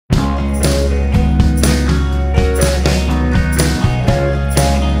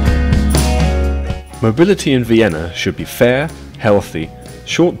Mobility in Vienna should be fair, healthy,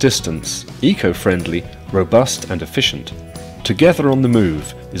 short distance, eco-friendly, robust and efficient. Together on the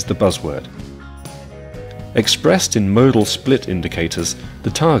move is the buzzword. Expressed in modal split indicators,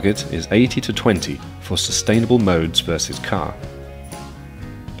 the target is 80-20 for sustainable modes versus car.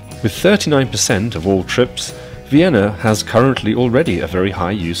 With 39% of all trips, Vienna has currently already a very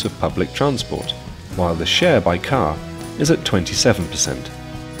high use of public transport, while the share by car is at 27%.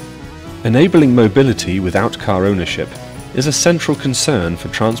 Enabling mobility without car ownership is a central concern for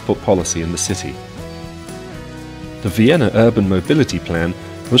transport policy in the city. The Vienna Urban Mobility Plan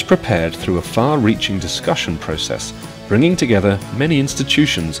was prepared through a far-reaching discussion process, bringing together many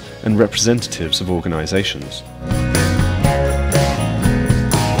institutions and representatives of organizations.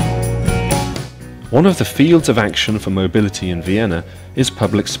 One of the fields of action for mobility in Vienna is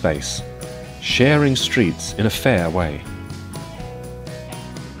public space, sharing streets in a fair way.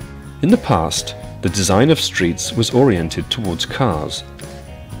 In the past, the design of streets was oriented towards cars.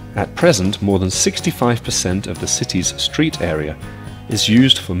 At present, more than 65% of the city's street area is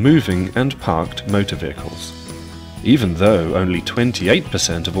used for moving and parked motor vehicles, even though only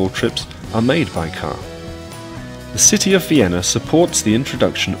 28% of all trips are made by car. The city of Vienna supports the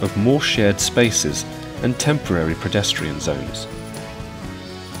introduction of more shared spaces and temporary pedestrian zones.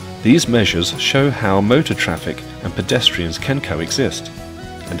 These measures show how motor traffic and pedestrians can coexist,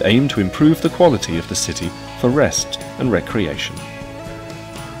 and aim to improve the quality of the city for rest and recreation.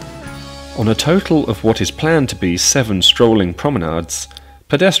 On a total of what is planned to be 7 strolling promenades,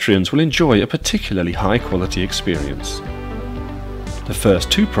 pedestrians will enjoy a particularly high-quality experience. The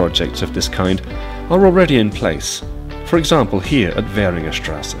first 2 projects of this kind are already in place, for example here at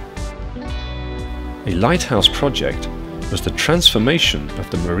Währingerstraße. A lighthouse project was the transformation of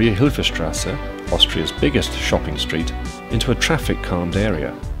the Maria-Hilfer-Straße, Austria's biggest shopping street, into a traffic-calmed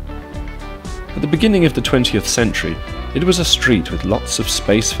area. At the beginning of the 20th century, it was a street with lots of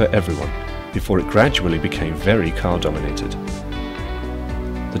space for everyone, before it gradually became very car-dominated.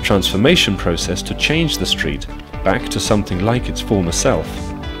 The transformation process to change the street back to something like its former self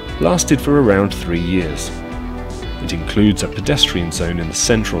lasted for around 3 years. It includes a pedestrian zone in the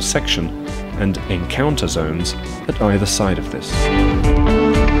central section and encounter zones at either side of this.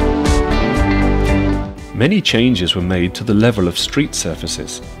 Many changes were made to the level of street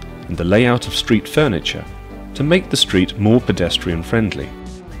surfaces and the layout of street furniture to make the street more pedestrian-friendly.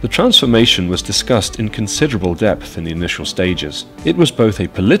 The transformation was discussed in considerable depth in the initial stages. It was both a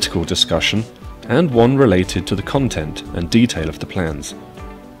political discussion and one related to the content and detail of the plans.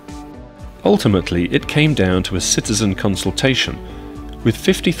 Ultimately, it came down to a citizen consultation, with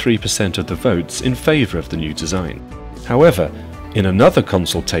 53% of the votes in favour of the new design. However, in another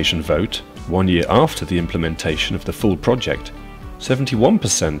consultation vote, 1 year after the implementation of the full project,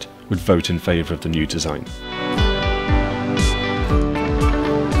 71% would vote in favour of the new design.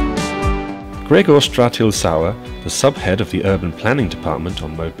 Gregor Stratil-Sauer, the sub-head of the Urban Planning Department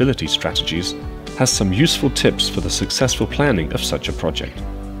on Mobility Strategies, has some useful tips for the successful planning of such a project.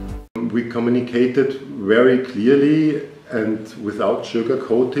 We communicated very clearly and without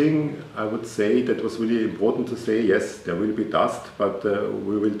sugarcoating. I would say that was really important to say, yes, there will be dust, but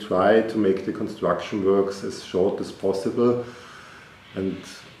we will try to make the construction works as short as possible. And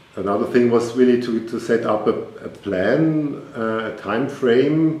another thing was really to set up a plan, a time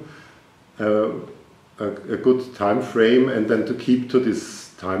frame, a good time frame, and then to keep to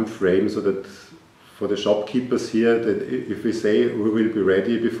this time frame, so that for the shopkeepers here, that if we say we will be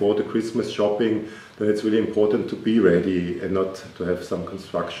ready before the Christmas shopping, then it's really important to be ready and not to have some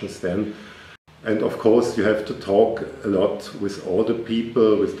constructions then. And of course you have to talk a lot with all the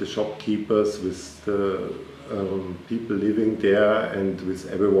people, with the shopkeepers, with the people living there, and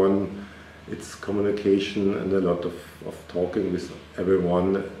with everyone. It's communication and a lot of talking with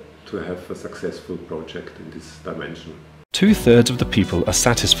everyone to have a successful project in this dimension. 2/3 of the people are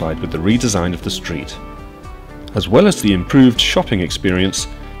satisfied with the redesign of the street. As well as the improved shopping experience,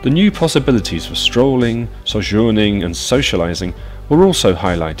 the new possibilities for strolling, sojourning and socializing were also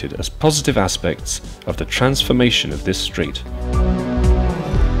highlighted as positive aspects of the transformation of this street.